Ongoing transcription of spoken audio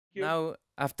Now,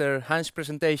 after Hans'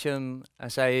 presentation,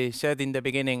 as I said in the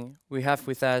beginning, we have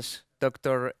with us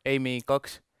Dr. Amy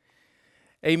KOX.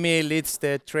 Amy leads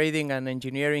the Trading and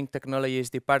Engineering Technologies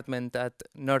Department at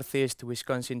Northeast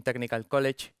Wisconsin Technical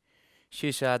College.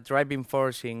 She's a driving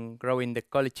force in growing the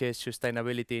college's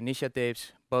sustainability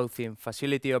initiatives, both in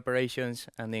facility operations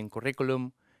and in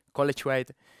curriculum,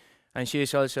 college-wide. And she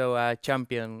is also a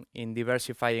champion in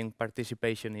diversifying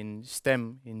participation in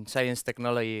STEM, in science,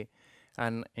 technology,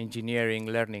 and engineering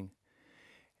learning.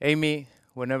 Amy,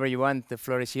 whenever you want, the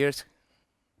floor is yours.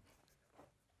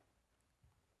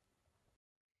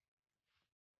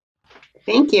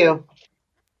 Thank you.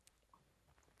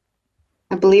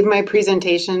 I believe my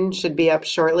presentation should be up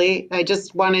shortly. I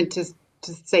just wanted to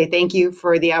say thank you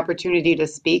for the opportunity to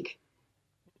speak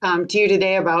to you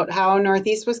today about how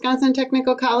Northeast Wisconsin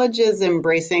Technical College is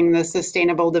embracing the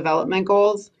Sustainable Development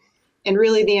Goals and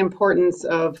really the importance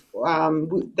of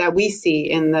that we see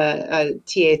in the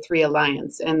TA3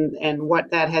 Alliance and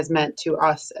what that has meant to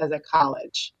us as a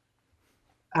college.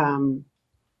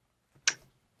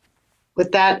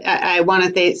 With that, I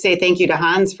want to say thank you to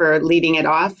Hans for leading it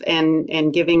off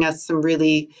and giving us some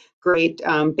really great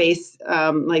base,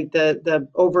 like the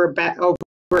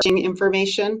overarching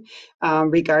information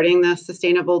regarding the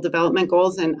Sustainable Development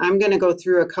Goals. And I'm going to go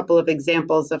through a couple of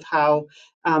examples of how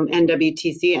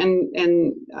NWTC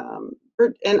and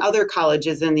other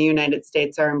colleges in the United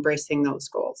States are embracing those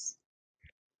goals.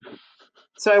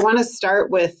 So I want to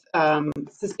start with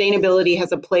sustainability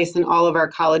has a place in all of our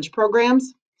college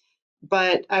programs.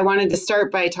 But I wanted to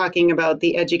start by talking about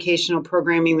the educational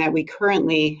programming that we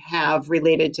currently have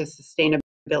related to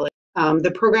sustainability.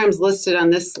 The programs listed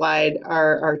on this slide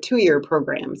are two-year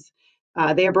programs.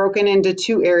 They are broken into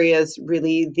two areas,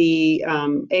 really, the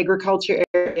agriculture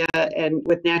area and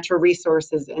with natural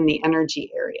resources and the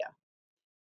energy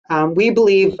area. We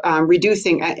believe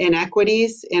reducing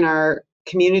inequities in our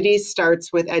communities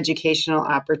starts with educational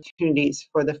opportunities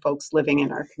for the folks living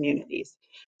in our communities.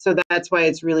 So that's why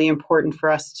it's really important for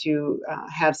us to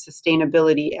have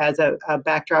sustainability as a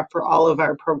backdrop for all of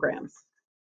our programs.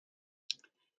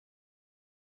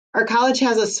 Our college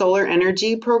has a solar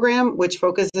energy program, which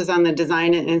focuses on the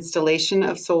design and installation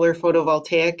of solar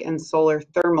photovoltaic and solar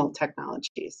thermal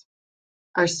technologies.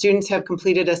 Our students have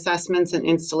completed assessments and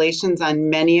installations on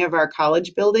many of our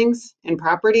college buildings and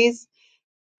properties.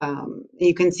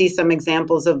 You can see some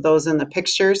examples of those in the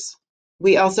pictures.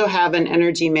 We also have an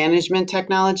energy management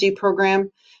technology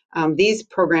program. These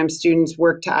program students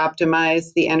work to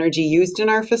optimize the energy used in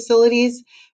our facilities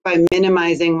by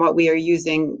minimizing what we are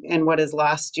using and what is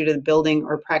lost due to the building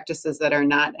or practices that are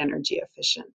not energy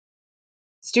efficient.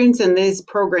 Students in these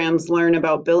programs learn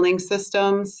about building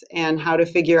systems and how to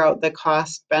figure out the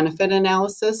cost-benefit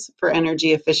analysis for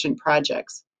energy efficient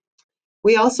projects.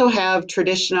 We also have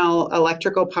traditional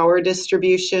electrical power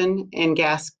distribution and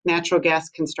natural gas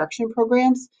construction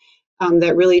programs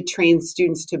that really train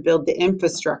students to build the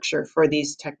infrastructure for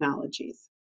these technologies.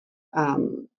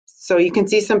 So you can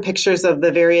see some pictures of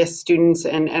the various students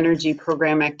and energy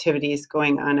program activities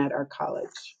going on at our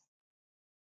college.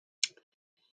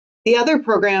 The other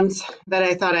programs that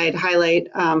I thought I'd highlight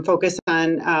focus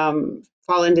on,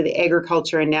 fall into the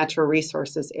agriculture and natural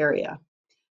resources area.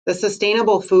 The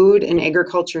Sustainable Food and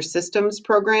Agriculture Systems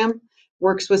program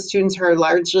works with students who are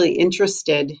largely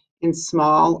interested in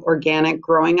small organic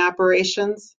growing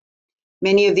operations.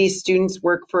 Many of these students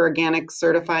work for organic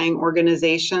certifying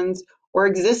organizations or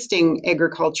existing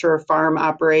agriculture or farm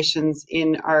operations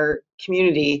in our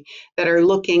community that are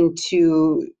looking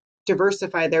to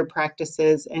diversify their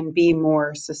practices and be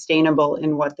more sustainable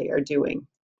in what they are doing.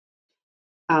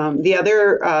 The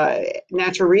other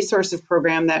natural resources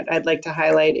program that I'd like to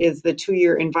highlight is the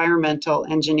two-year environmental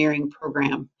engineering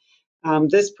program.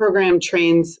 This program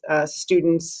trains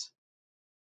students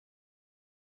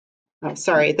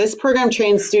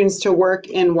to work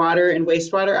in water and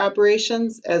wastewater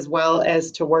operations as well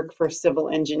as to work for civil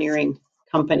engineering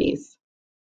companies.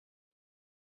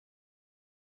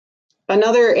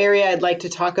 Another area I'd like to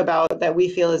talk about that we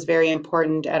feel is very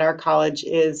important at our college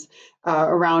is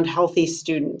around healthy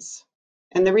students.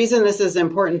 And the reason this is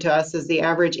important to us is the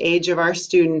average age of our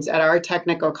students at our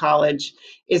technical college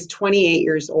is 28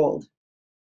 years old.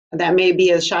 That may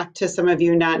be a shock to some of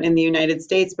you not in the United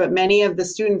States, but many of the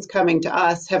students coming to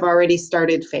us have already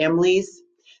started families,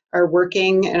 are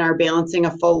working, and are balancing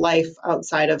a full life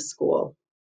outside of school.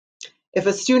 If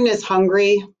a student is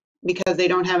hungry because they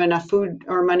don't have enough food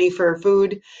or money for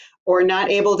food, or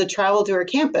not able to travel to our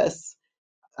campus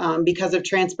because of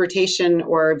transportation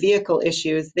or vehicle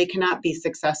issues, they cannot be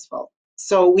successful.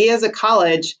 So we as a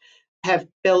college have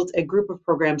built a group of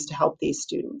programs to help these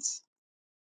students.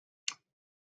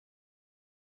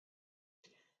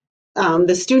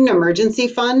 The Student Emergency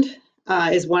Fund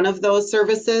is one of those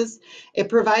services. It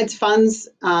provides funds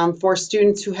for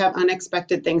students who have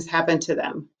unexpected things happen to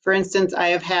them. For instance, I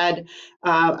have had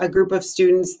a group of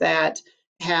students that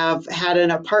have had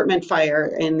an apartment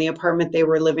fire in the apartment they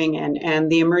were living in, and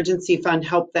the emergency fund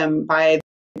helped them buy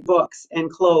books and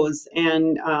clothes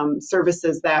and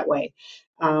services that way.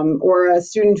 Or a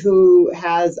student who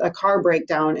has a car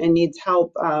breakdown and needs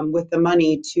help with the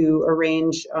money to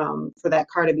arrange for that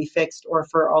car to be fixed or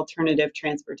for alternative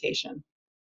transportation.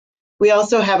 We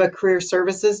also have a career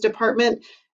services department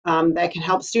that can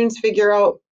help students figure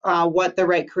out what the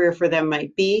right career for them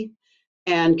might be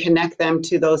and connect them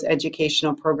to those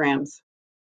educational programs.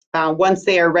 Once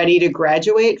they are ready to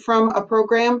graduate from a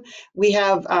program, we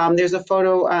have, there's a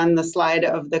photo on the slide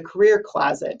of the career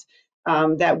closet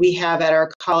that we have at our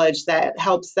college that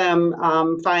helps them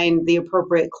find the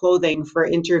appropriate clothing for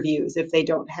interviews if they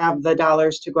don't have the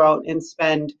dollars to go out and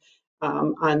spend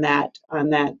on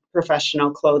that professional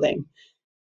clothing.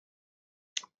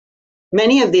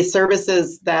 Many of these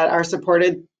services that are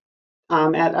supported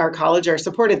at our college are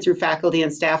supported through faculty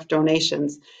and staff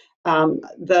donations.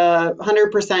 The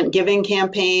 100% Giving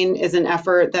campaign is an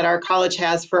effort that our college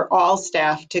has for all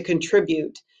staff to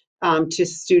contribute to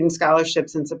student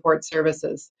scholarships and support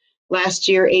services. Last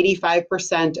year,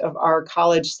 85% of our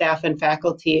college staff and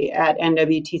faculty at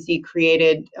NWTC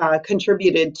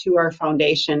contributed to our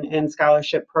foundation and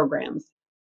scholarship programs.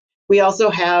 We also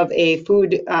have a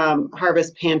food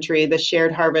harvest pantry, the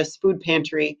Shared Harvest Food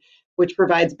Pantry, which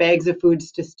provides bags of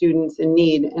foods to students in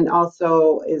need and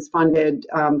also is funded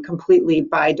completely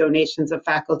by donations of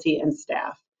faculty and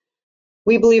staff.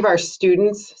 We believe our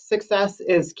students' success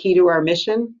is key to our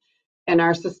mission and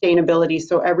our sustainability,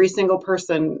 so every single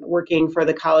person working for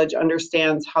the college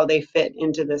understands how they fit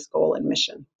into this goal and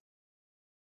mission.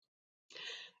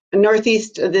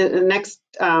 Northeast, the next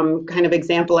kind of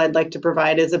example I'd like to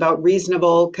provide is about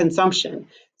reasonable consumption.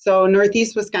 So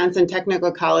Northeast Wisconsin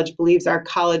Technical College believes our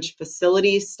college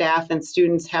facilities, staff, and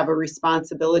students have a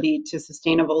responsibility to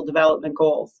sustainable development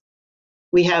goals.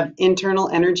 We have internal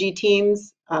energy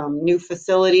teams, new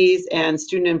facilities, and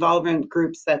student involvement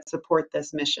groups that support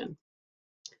this mission.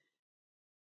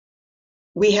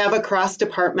 We have a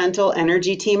cross-departmental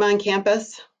energy team on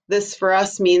campus. This for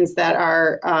us means that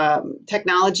our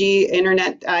technology,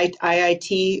 internet,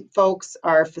 IIT folks,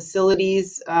 our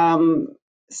facilities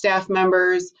staff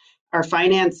members, our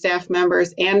finance staff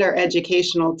members, and our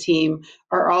educational team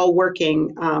are all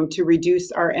working to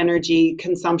reduce our energy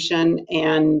consumption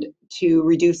and to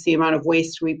reduce the amount of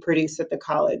waste we produce at the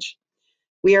college.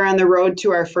 We are on the road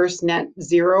to our first net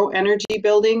zero energy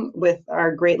building with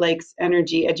our Great Lakes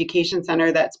Energy Education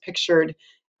Center that's pictured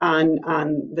on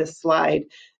this slide.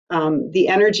 The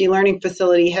Energy Learning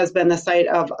Facility has been the site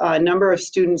of a number of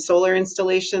student solar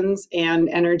installations and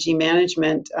energy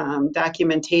management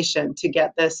documentation to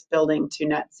get this building to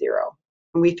net zero.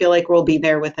 And we feel like we'll be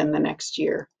there within the next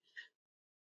year.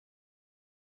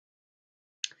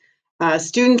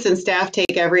 Students and staff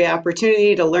take every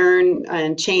opportunity to learn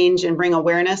and change and bring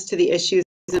awareness to the issues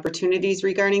and opportunities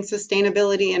regarding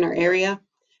sustainability in our area.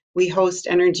 We host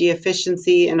energy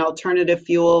efficiency and alternative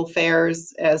fuel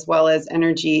fairs, as well as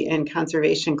energy and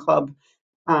conservation club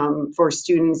for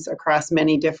students across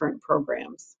many different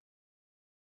programs.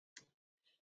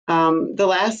 The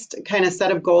last kind of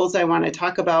set of goals I want to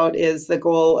talk about is the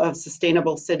goal of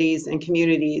sustainable cities and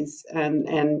communities,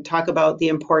 and talk about the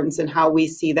importance and how we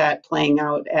see that playing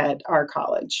out at our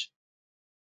college.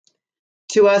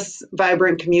 To us,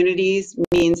 vibrant communities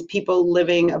means people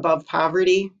living above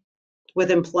poverty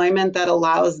with employment that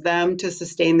allows them to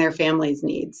sustain their families'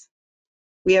 needs.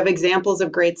 We have examples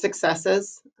of great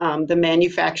successes. The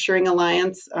Manufacturing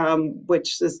Alliance,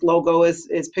 which this logo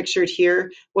is pictured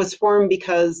here, was formed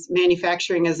because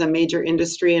manufacturing is a major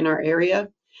industry in our area,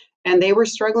 and they were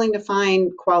struggling to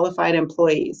find qualified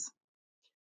employees.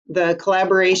 The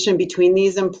collaboration between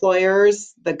these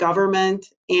employers, the government,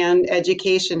 and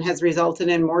education has resulted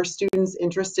in more students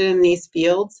interested in these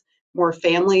fields, more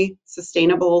family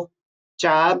sustainable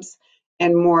jobs,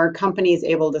 and more companies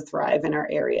able to thrive in our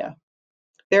area.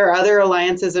 There are other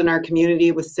alliances in our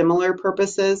community with similar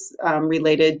purposes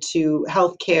related to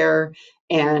healthcare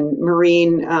and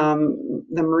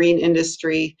the marine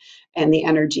industry and the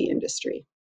energy industry.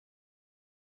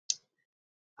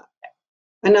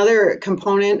 Another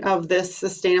component of this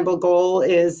sustainable goal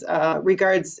is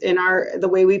the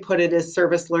way we put it is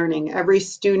service learning. Every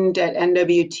student at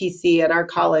NWTC at our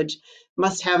college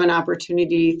must have an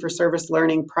opportunity for service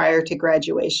learning prior to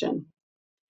graduation.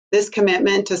 This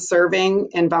commitment to serving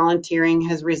and volunteering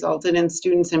has resulted in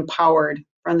students empowered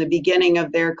from the beginning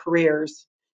of their careers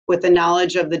with the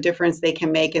knowledge of the difference they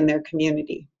can make in their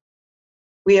community.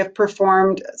 We have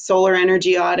performed solar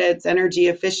energy audits, energy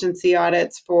efficiency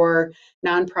audits for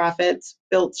nonprofits,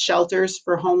 built shelters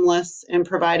for homeless, and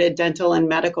provided dental and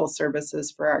medical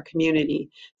services for our community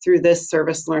through this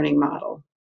service learning model.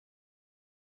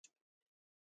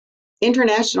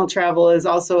 International travel is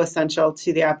also essential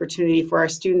to the opportunity for our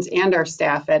students and our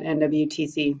staff at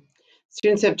NWTC.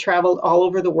 Students have traveled all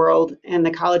over the world, and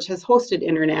the college has hosted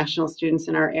international students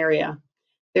in our area.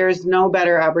 There is no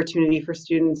better opportunity for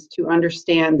students to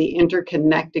understand the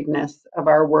interconnectedness of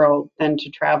our world than to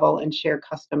travel and share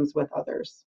customs with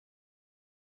others.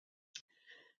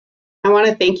 I want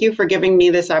to thank you for giving me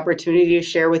this opportunity to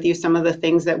share with you some of the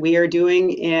things that we are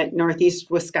doing at Northeast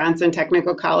Wisconsin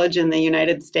Technical College in the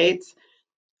United States.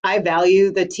 I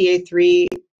value the TA3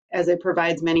 as it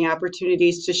provides many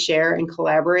opportunities to share and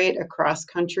collaborate across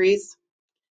countries.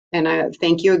 And I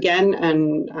thank you again,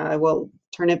 and I will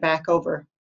turn it back over.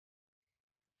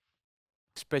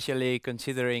 Especially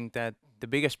considering that the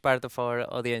biggest part of our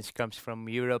audience comes from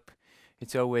Europe,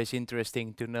 it's always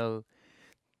interesting to know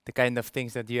the kind of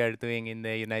things that you are doing in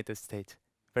the United States.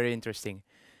 Very interesting.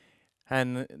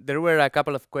 And there were a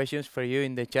couple of questions for you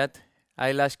in the chat.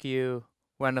 I'll ask you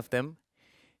one of them.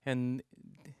 And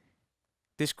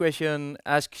this question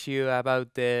asks you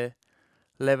about the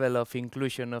level of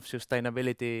inclusion of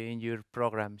sustainability in your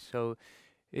program. So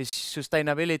is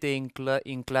sustainability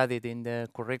included in the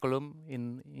curriculum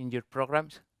in your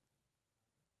programs?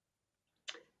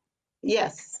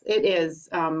 Yes, it is.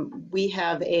 We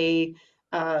have a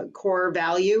core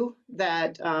value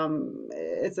that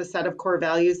it's a set of core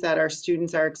values that our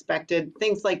students are expected.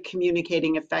 Things like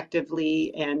communicating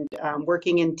effectively and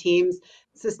working in teams.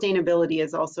 Sustainability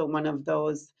is also one of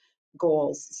those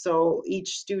goals. So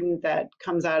each student that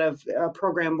comes out of a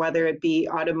program, whether it be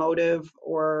automotive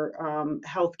or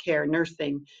healthcare,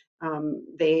 nursing,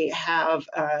 they have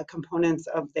components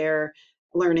of their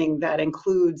learning that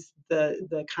includes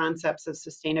the concepts of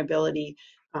sustainability,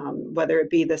 whether it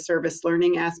be the service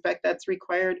learning aspect that's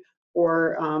required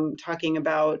or talking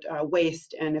about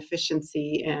waste and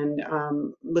efficiency and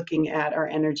looking at our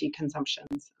energy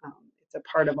consumptions. It's a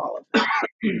part of all of that.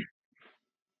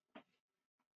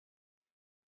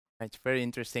 It's very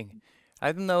interesting.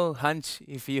 I don't know, Hans,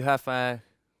 if you have a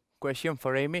question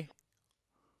for Amy.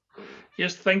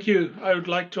 Yes, thank you. I would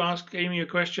like to ask Amy a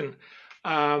question.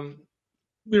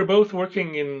 We're both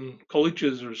working in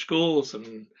colleges or schools,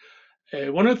 and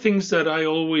one of the things that I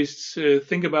always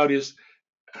think about is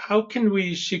how can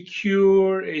we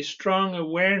secure a strong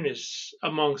awareness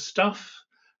among staff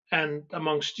and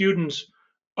among students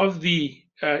of the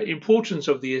importance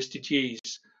of the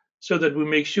SDGs so that we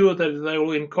make sure that they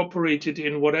will incorporate it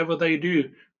in whatever they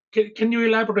do. Can you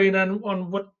elaborate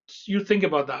on what you think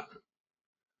about that?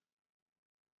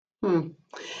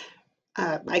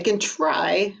 I can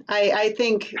try. I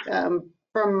think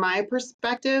from my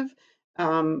perspective,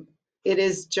 it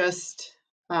is just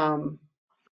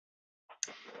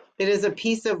it is a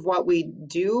piece of what we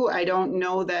do. I don't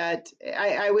know that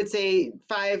I would say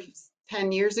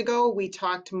 5-10 years ago, we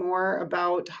talked more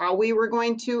about how we were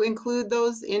going to include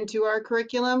those into our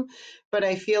curriculum. But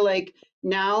I feel like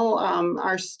now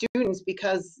our students,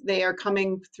 because they are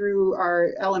coming through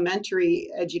our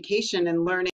elementary education and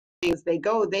learning as they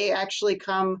go, they actually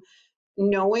come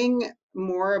knowing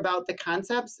more about the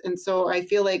concepts. And so I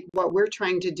feel like what we're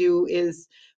trying to do is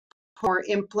more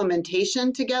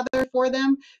implementation together for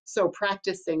them. So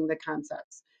practicing the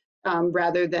concepts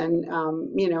rather than,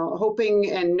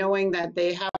 hoping and knowing that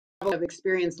they have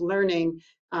experience learning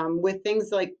with things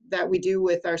like that we do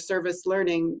with our service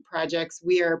learning projects.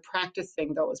 We are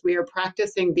practicing those. We are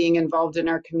practicing being involved in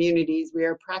our communities. We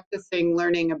are practicing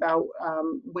learning about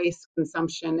waste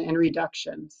consumption and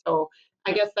reduction. So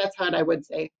I guess that's what I would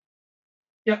say.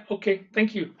 Yeah, okay,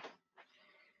 thank you.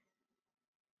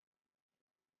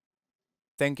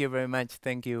 Thank you very much.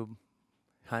 Thank you,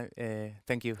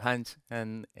 thank you, Hans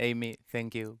and Amy.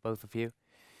 Thank you, both of you.